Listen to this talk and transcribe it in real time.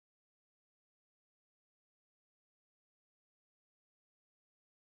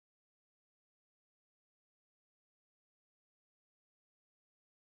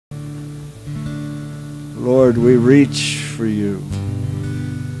Lord, we reach for you.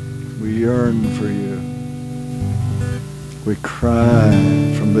 We yearn for you. We cry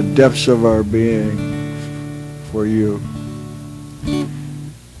from the depths of our being for you,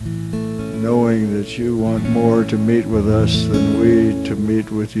 knowing that you want more to meet with us than we to meet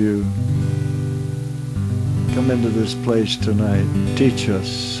with you. Come into this place tonight. Teach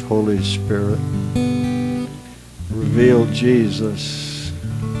us, Holy Spirit. Reveal Jesus.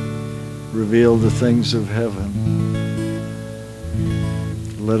 Reveal the things of heaven.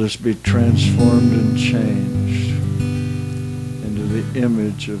 Let us be transformed and changed into the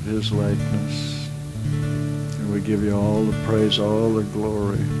image of his likeness. And we give you all the praise, all the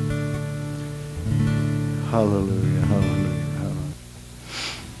glory. Hallelujah, hallelujah, hallelujah.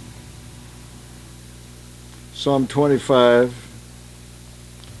 Psalm 25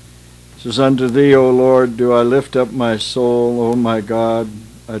 says, Unto thee, O Lord, do I lift up my soul, O my God,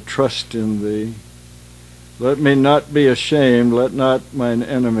 I trust in thee. Let me not be ashamed, let not mine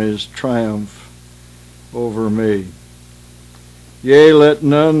enemies triumph over me. Yea, let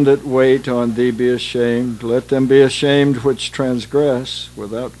none that wait on thee be ashamed. Let them be ashamed which transgress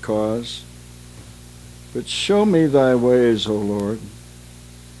without cause. But show me thy ways, O Lord.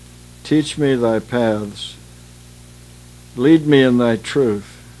 Teach me thy paths. Lead me in thy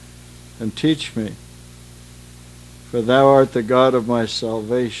truth, and teach me. For thou art the God of my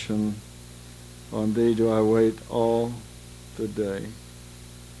salvation. On thee do I wait all the day.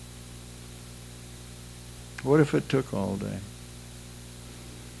 What if it took all day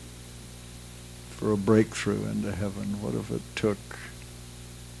for a breakthrough into heaven? What if it took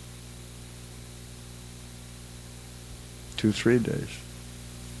 2-3 days?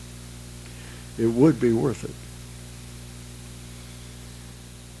 It would be worth it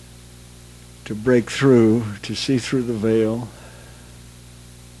to break through, to see through the veil,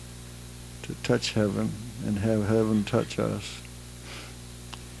 to touch heaven and have heaven touch us.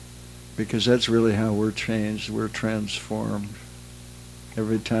 Because that's really how we're changed. We're transformed.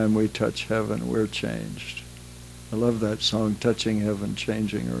 Every time we touch heaven, we're changed. I love that song, Touching Heaven,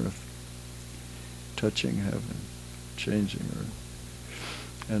 Changing Earth. Touching heaven, changing earth.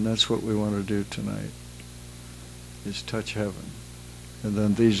 And that's what we want to do tonight, is touch heaven. And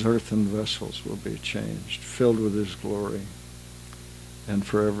then these earthen vessels will be changed, filled with his glory, and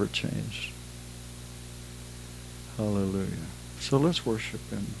forever changed. Hallelujah. So let's worship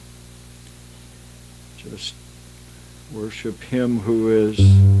him. Just worship him who is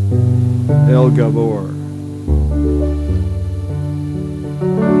El Gabbor,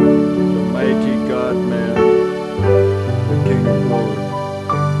 the mighty God-man, the King of glory.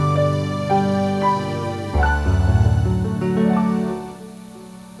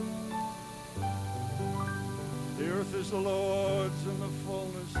 The earth is the Lord's and the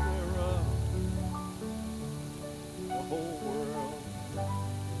fullness thereof, the whole world,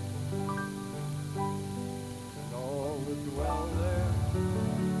 and all that dwell there.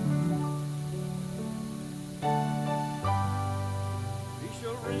 He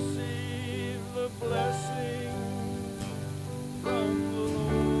shall receive the blessing from the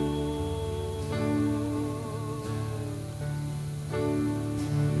Lord,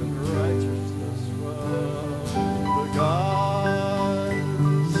 and righteousness from the God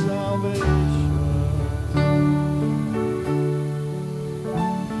of salvation.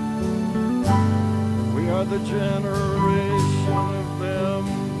 We are the generation of them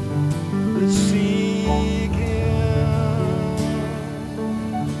that seek him,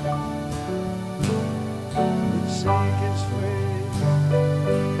 that seek his face.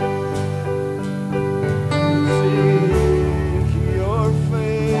 Seek your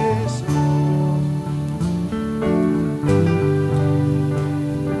face, Lord.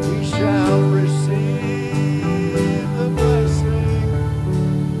 We shall receive the blessing.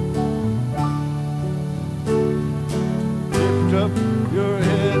 Lift up your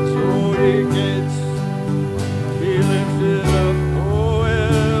heads, O ye gates,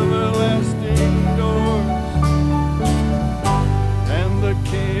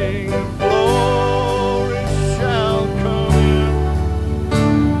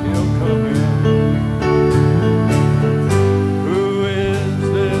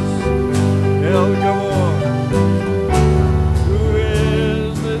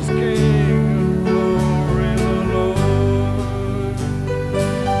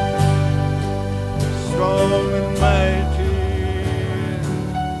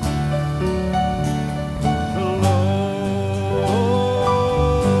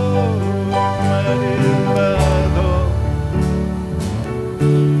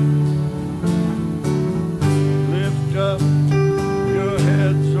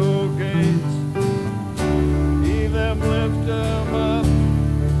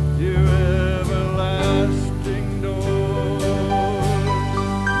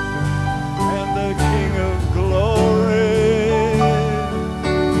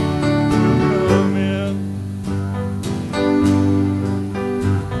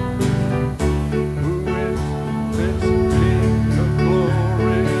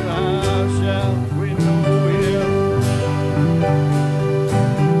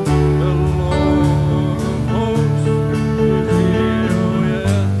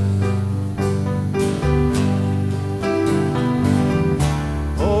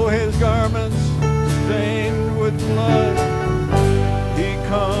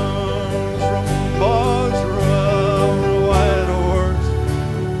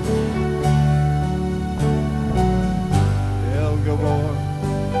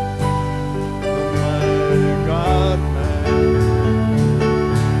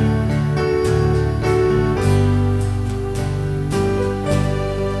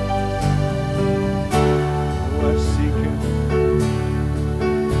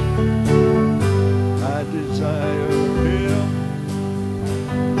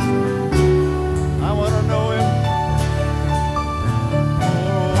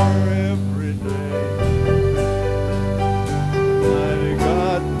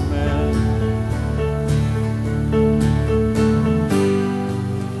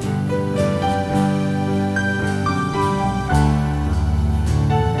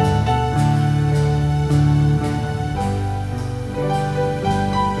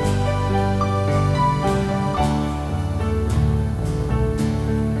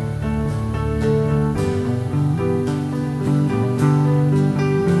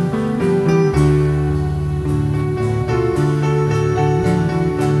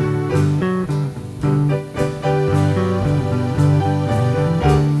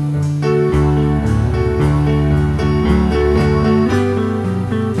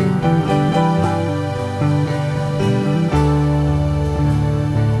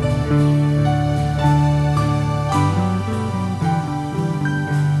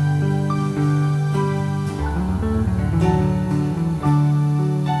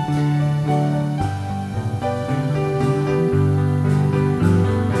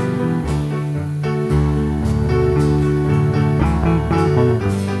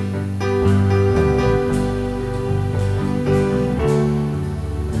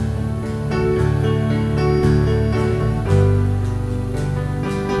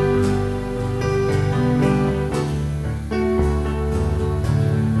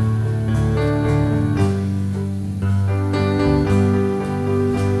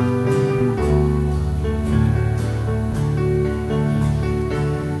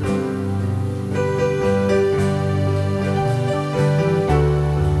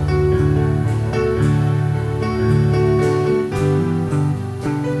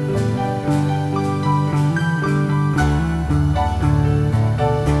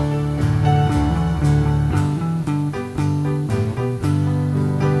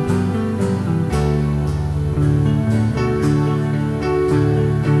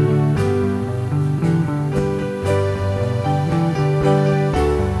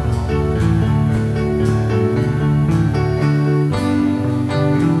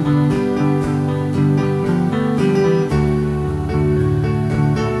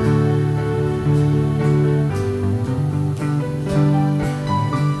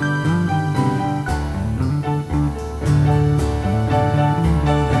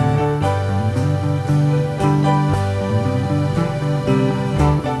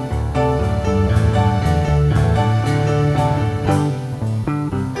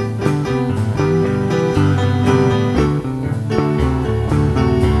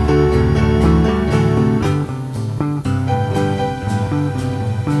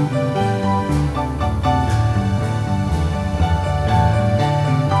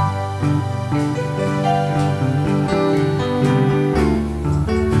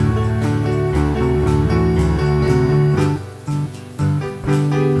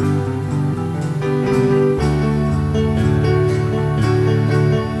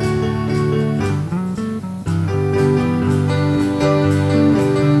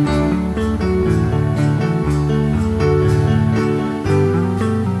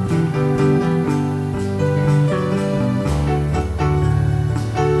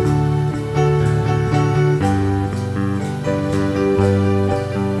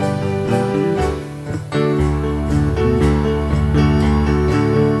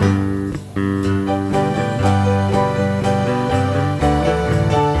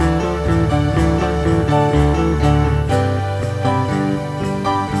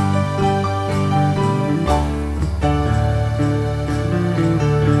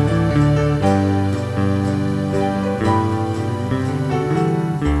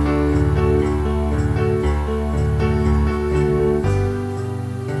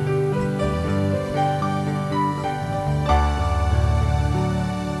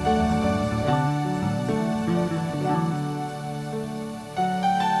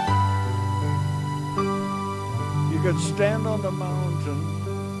 could stand on the mountain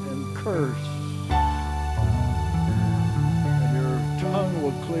and curse, and your tongue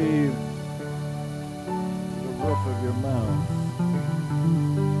will cleave to the roof of your mouth.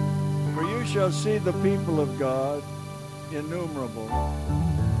 For you shall see the people of God, innumerable,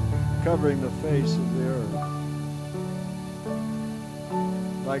 covering the face of the earth.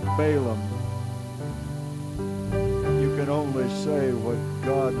 Like Balaam, you can only say what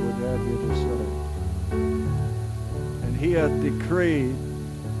God would have you to say. And he hath decreed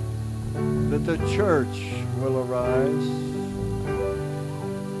that the church will arise,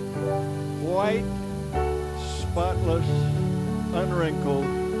 white, spotless, unwrinkled,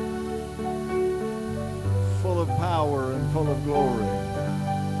 full of power and full of glory,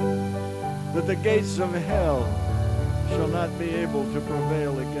 that the gates of hell shall not be able to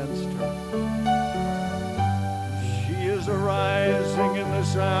prevail against her. She is arising in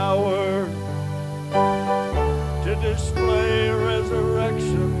this hour to display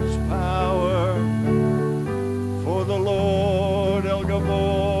resurrection's power. For the Lord El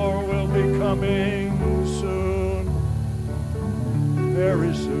Gabbor will be coming soon,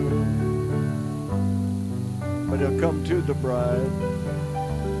 very soon. But he'll come to the bride,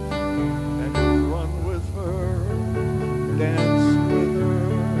 and he'll run with her, dance with her.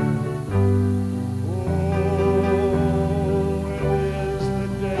 Oh, it is the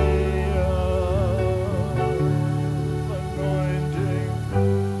day of anointing.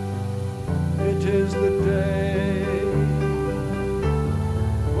 It is the day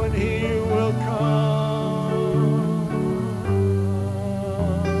when he will come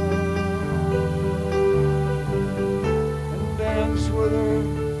and dance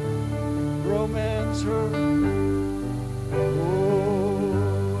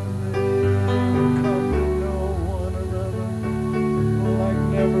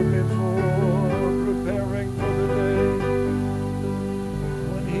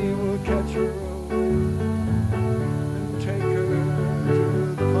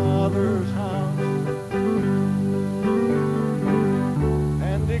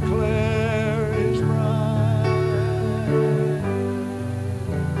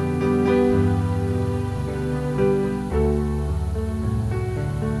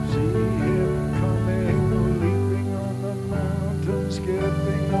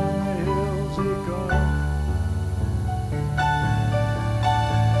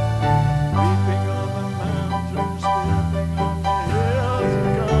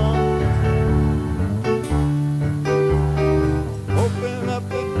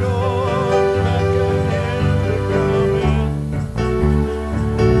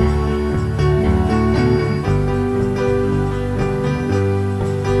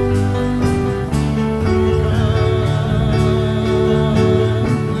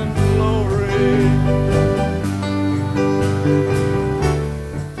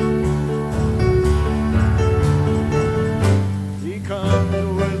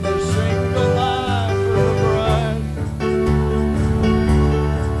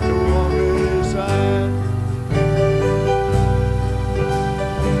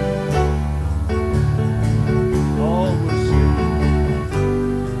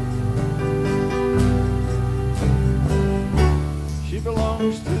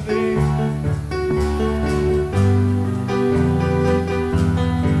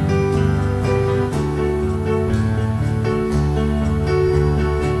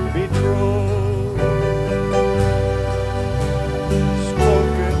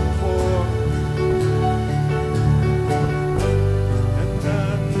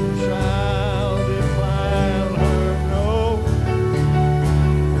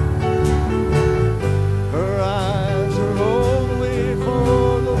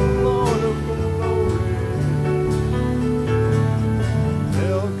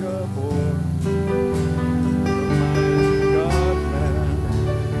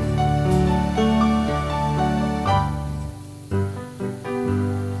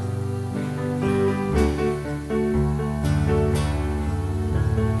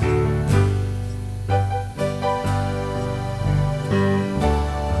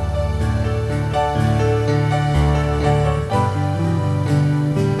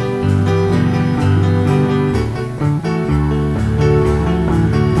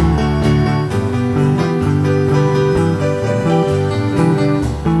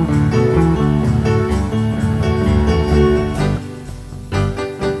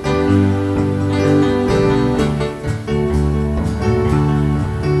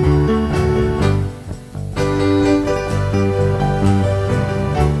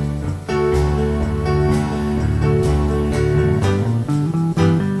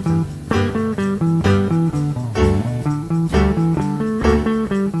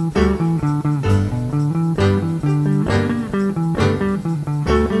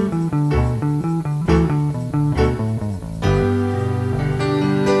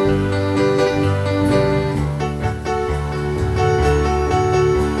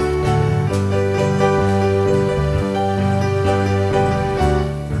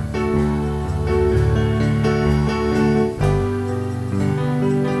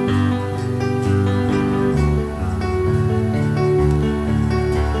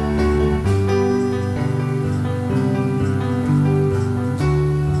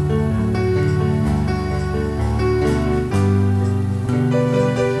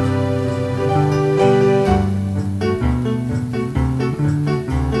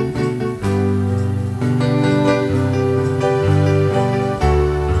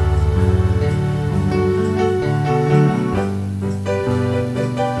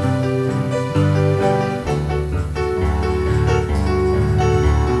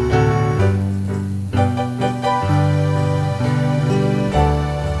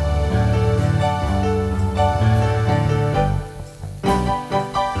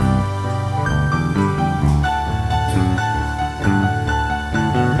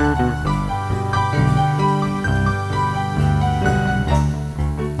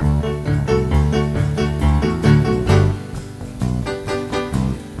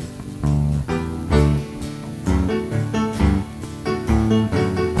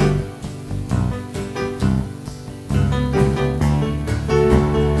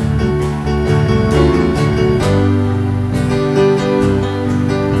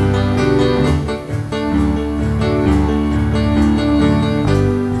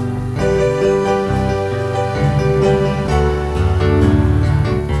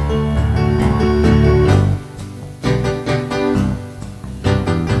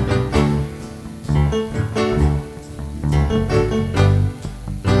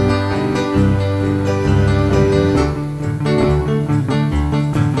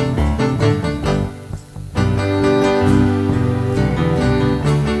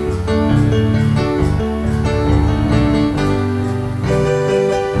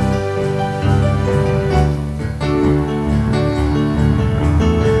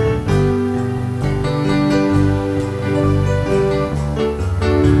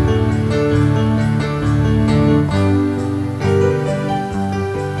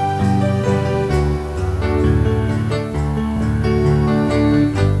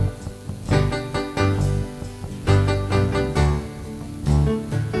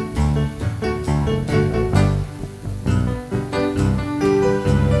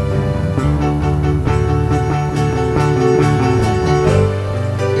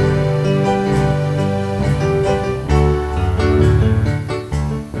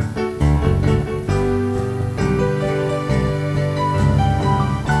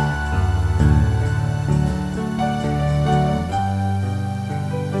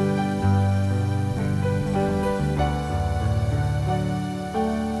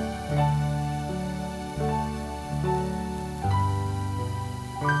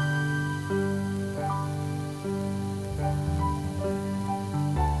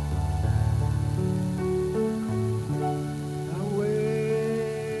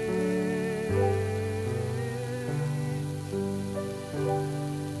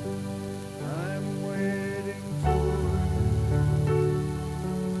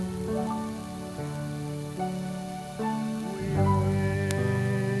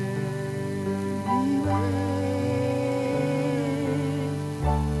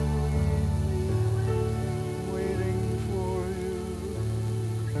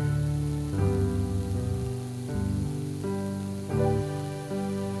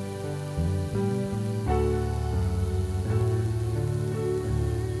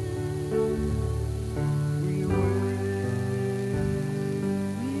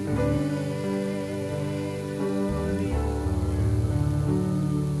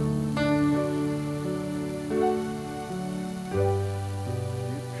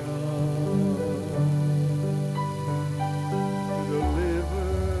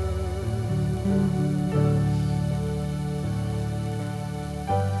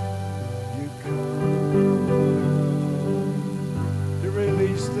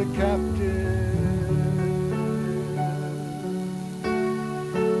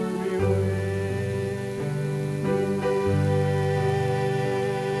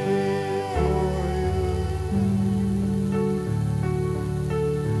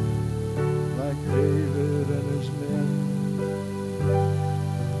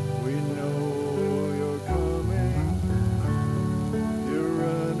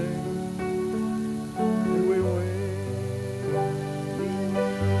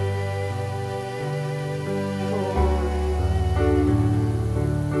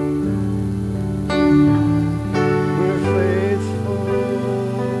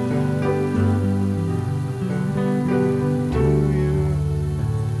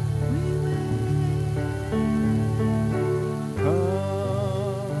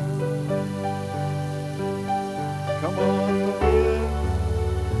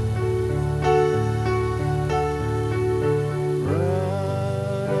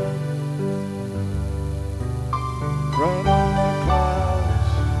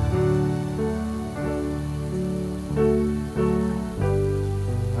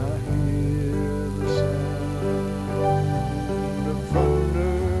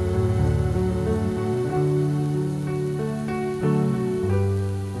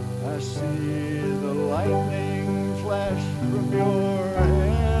of your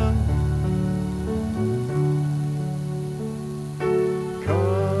hand.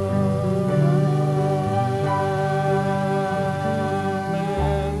 Come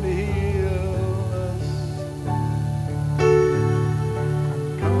and heal us.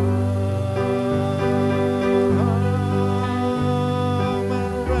 Come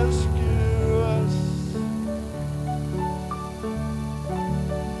and rescue us.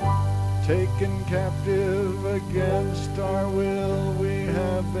 Taken captive against our will we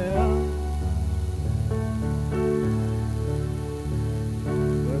have been,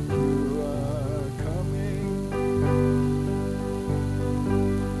 but you are coming,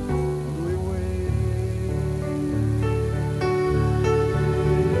 and we wait.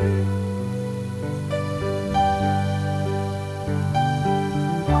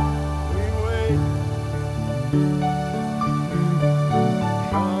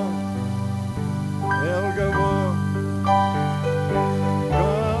 Come, El Gabbor,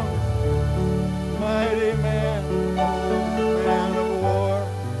 come.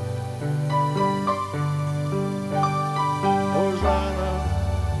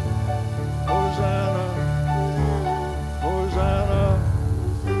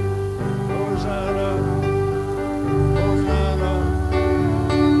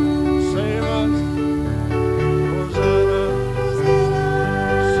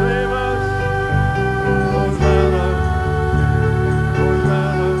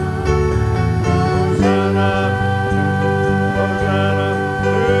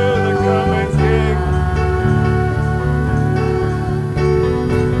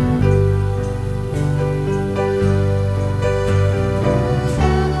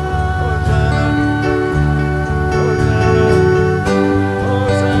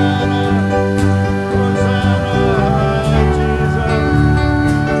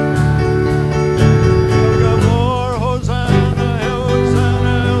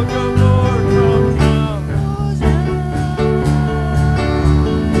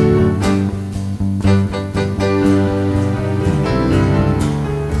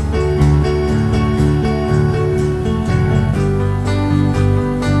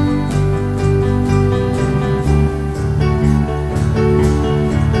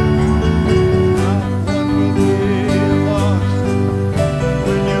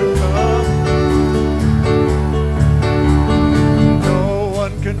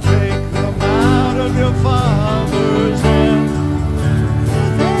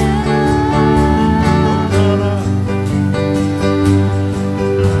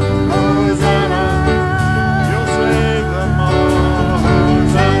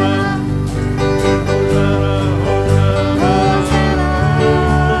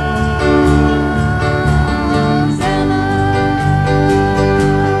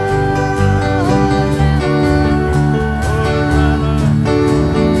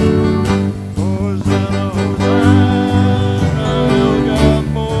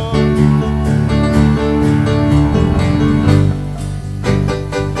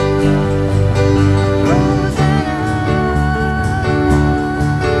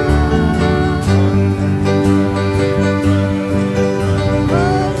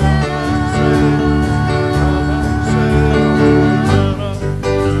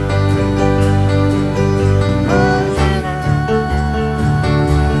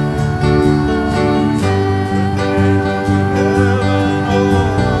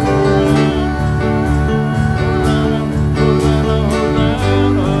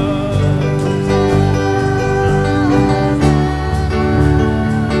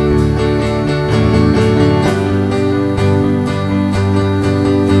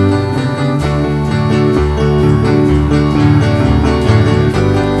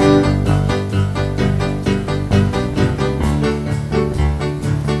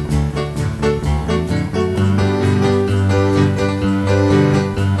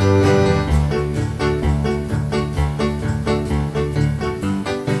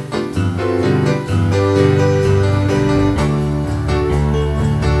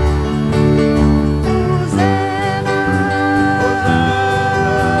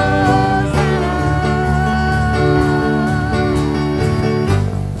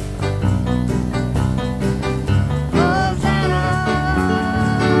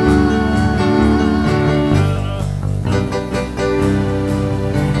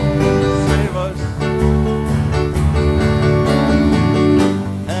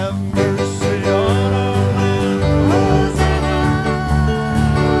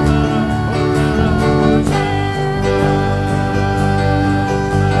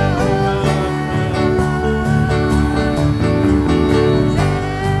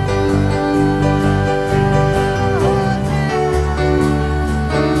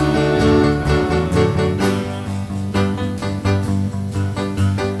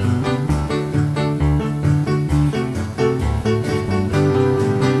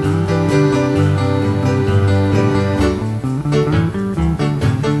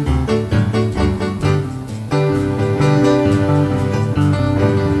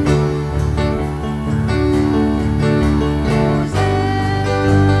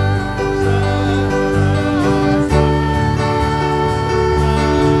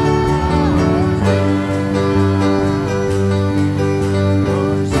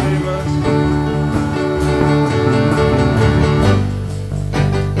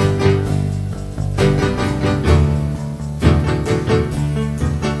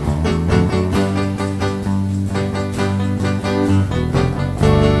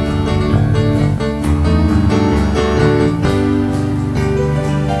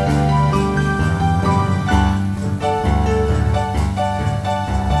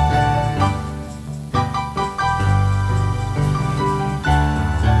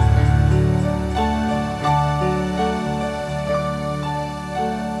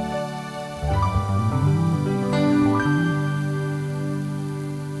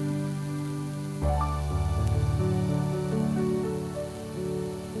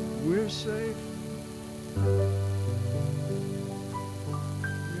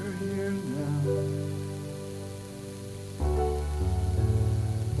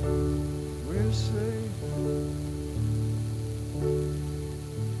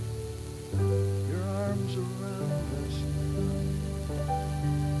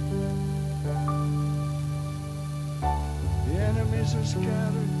 enemies are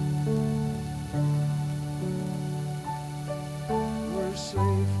scattered. We're safe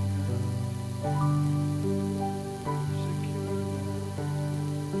now.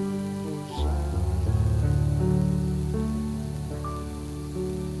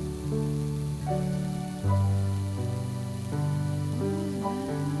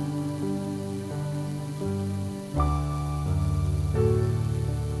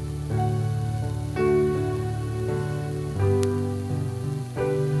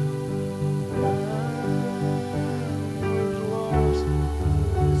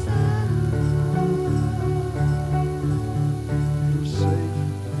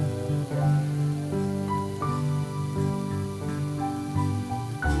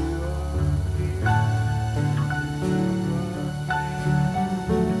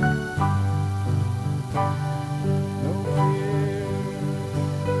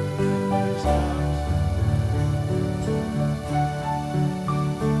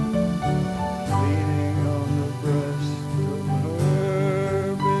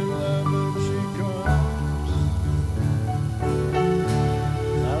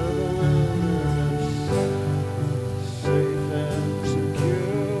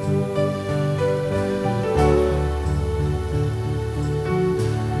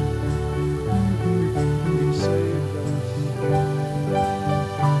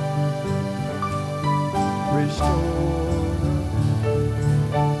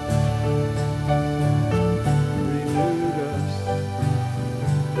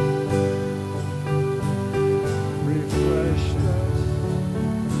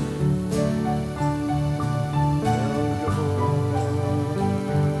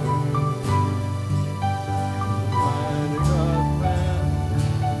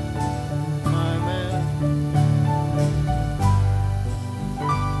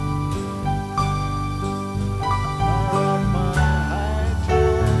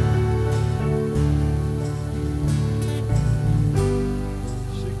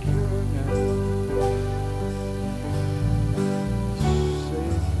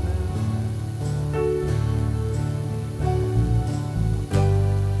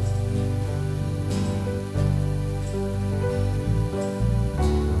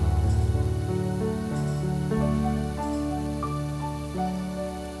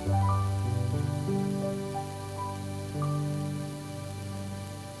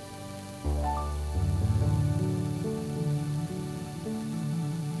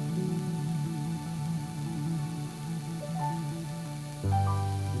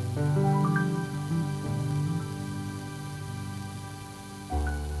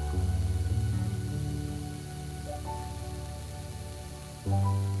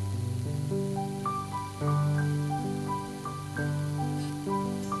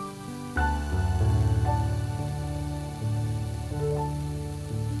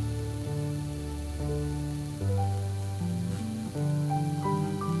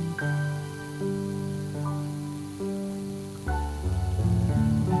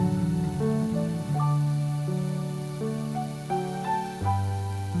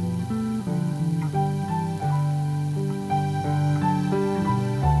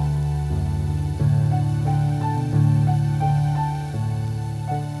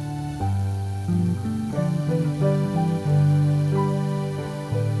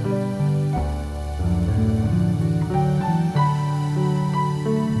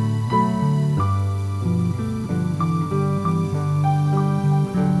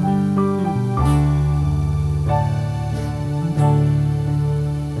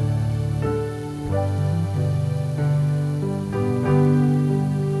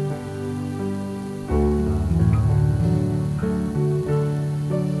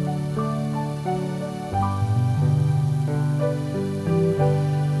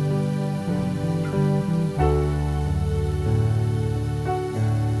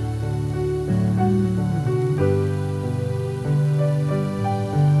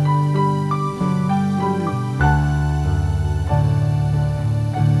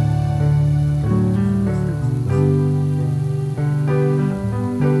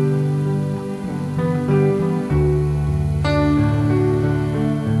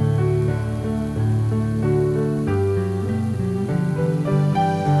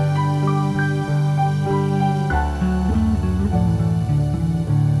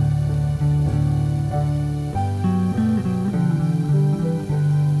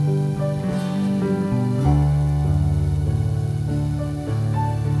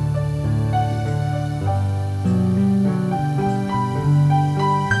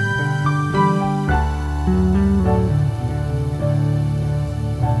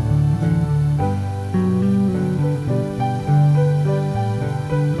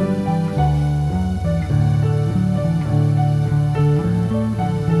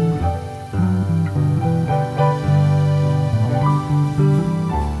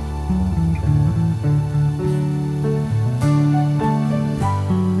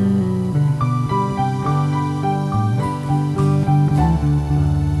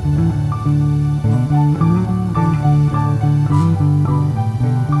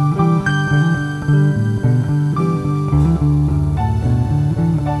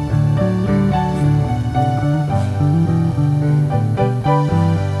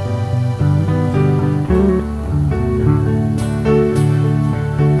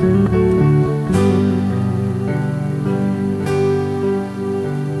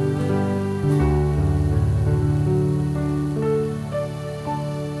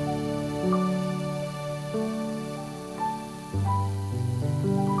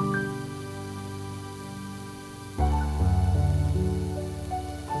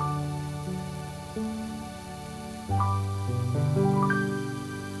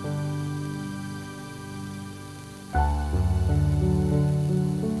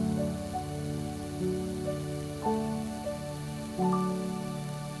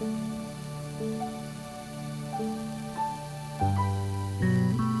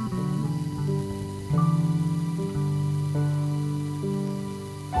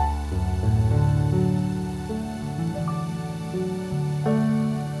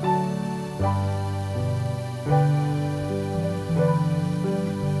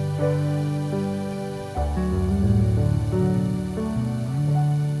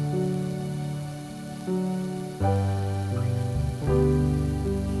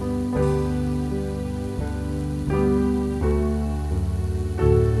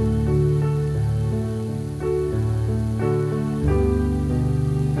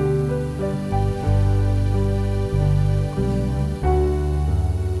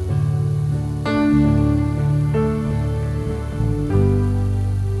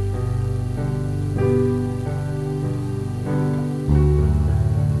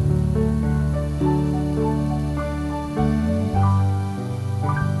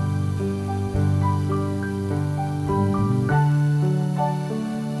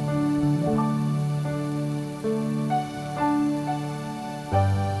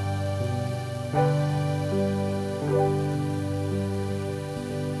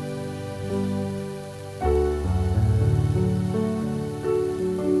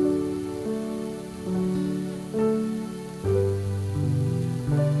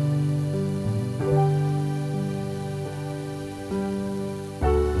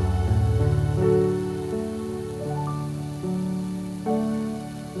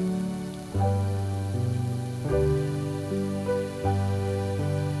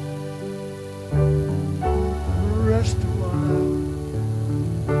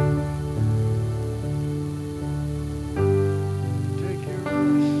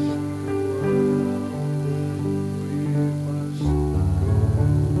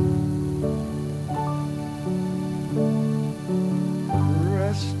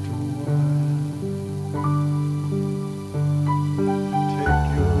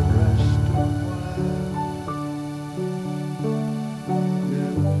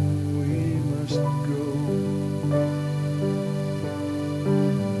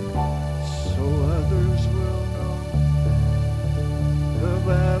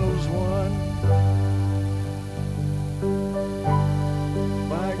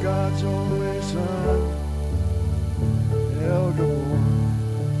 God's only Son, El Gabbor,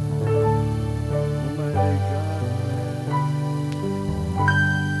 Almighty God,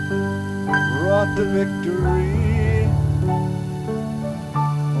 wrought the victory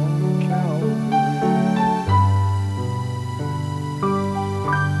on Calvary.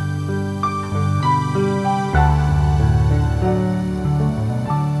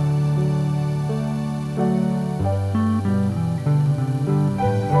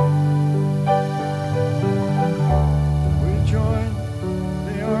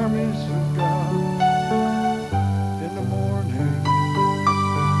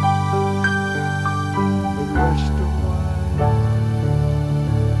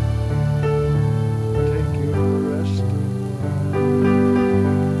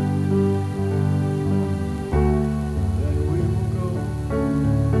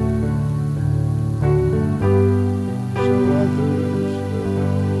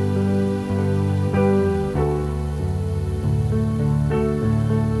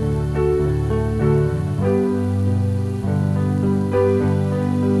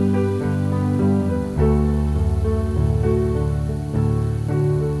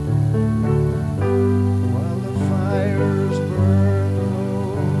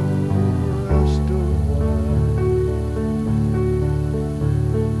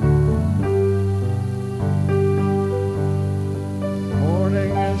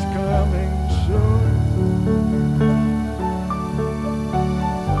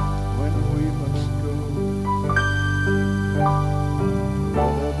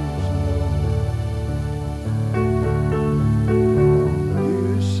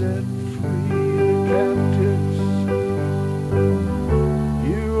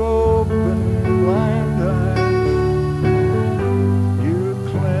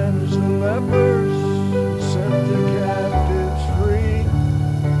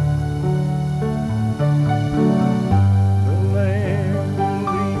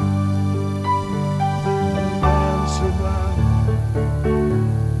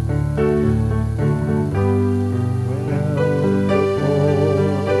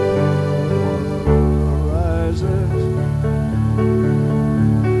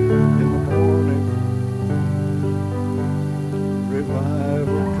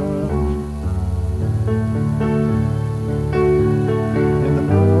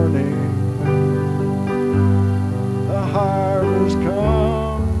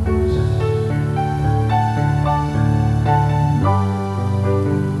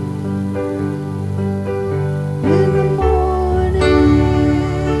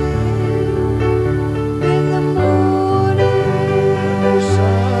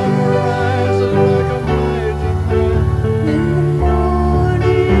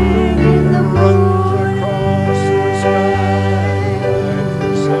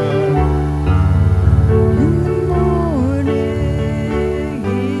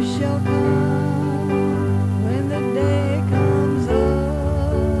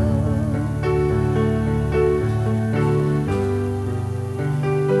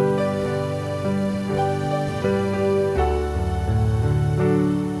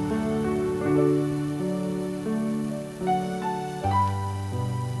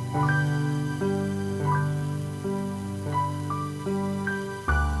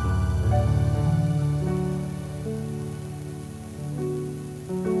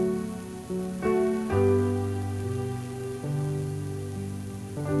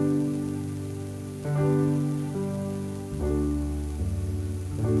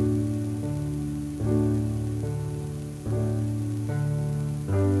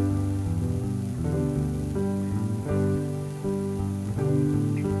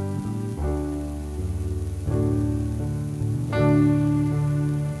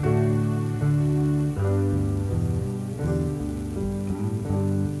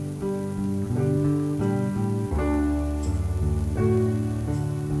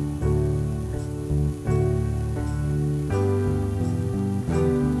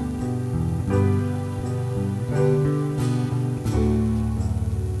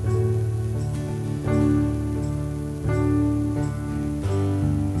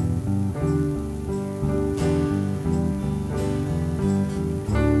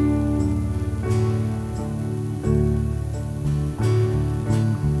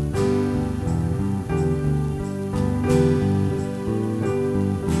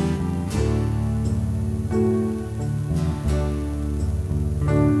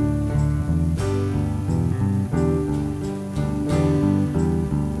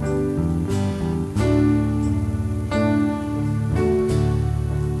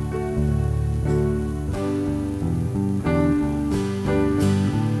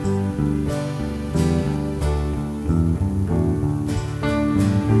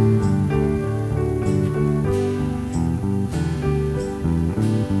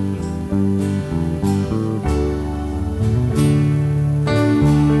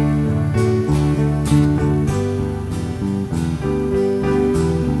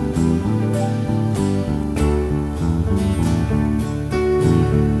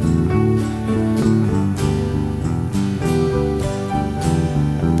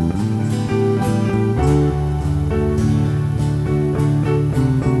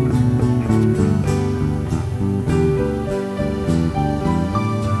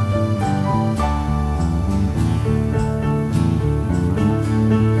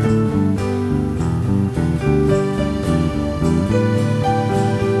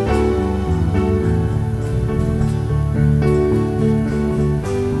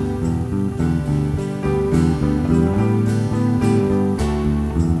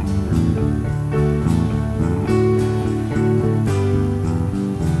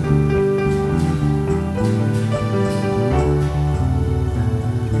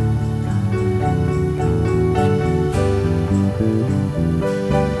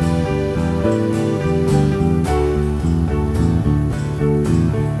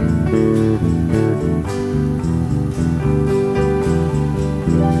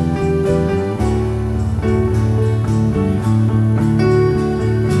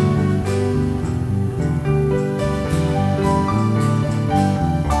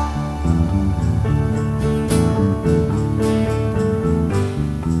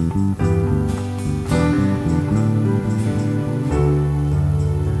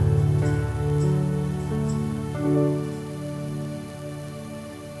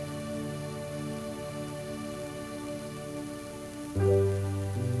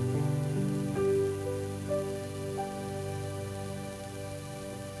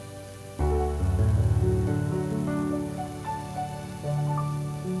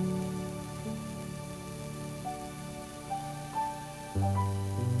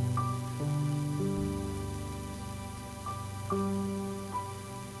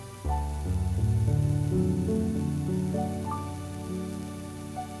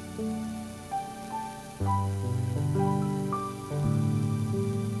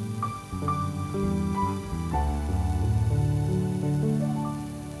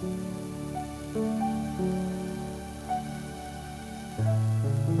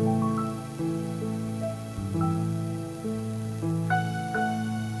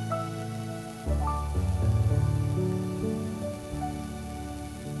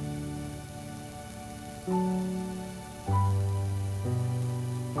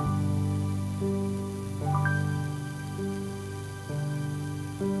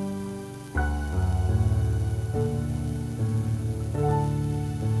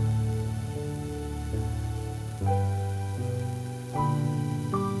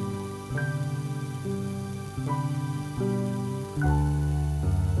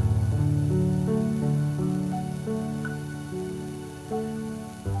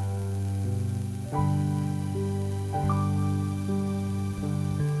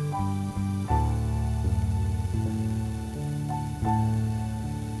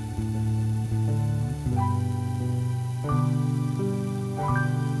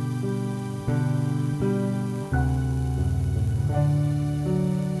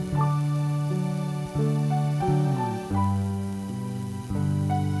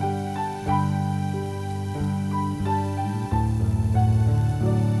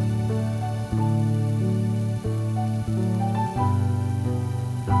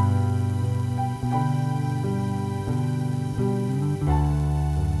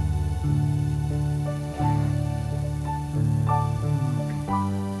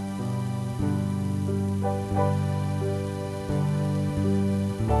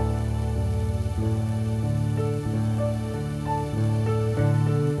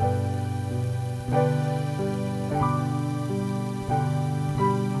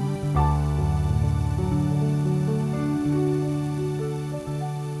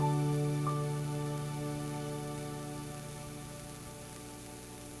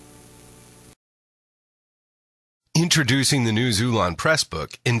 Introducing the new Xulon Press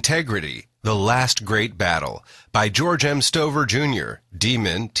book, Integrity, The Last Great Battle, by George M. Stover, Jr.,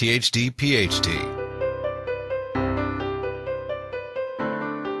 D-Min, Ph.D., Ph.D.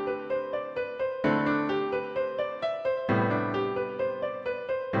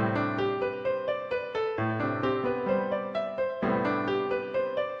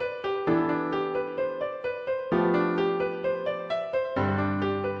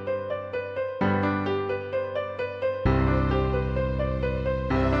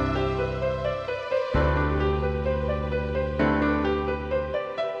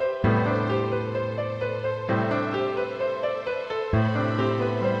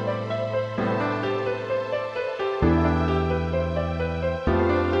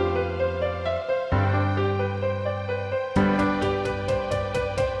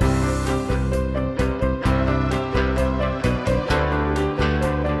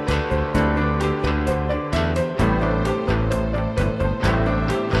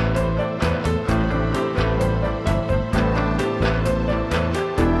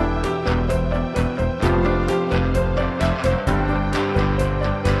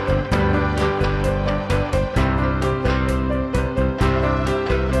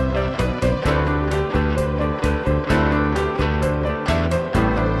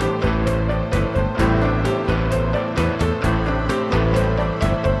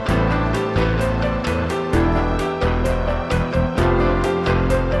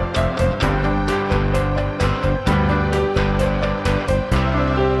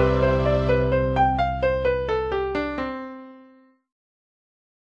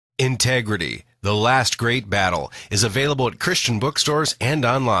 Integrity, The Last Great Battle, is available at Christian bookstores and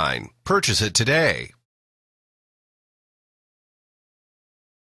online. Purchase it today.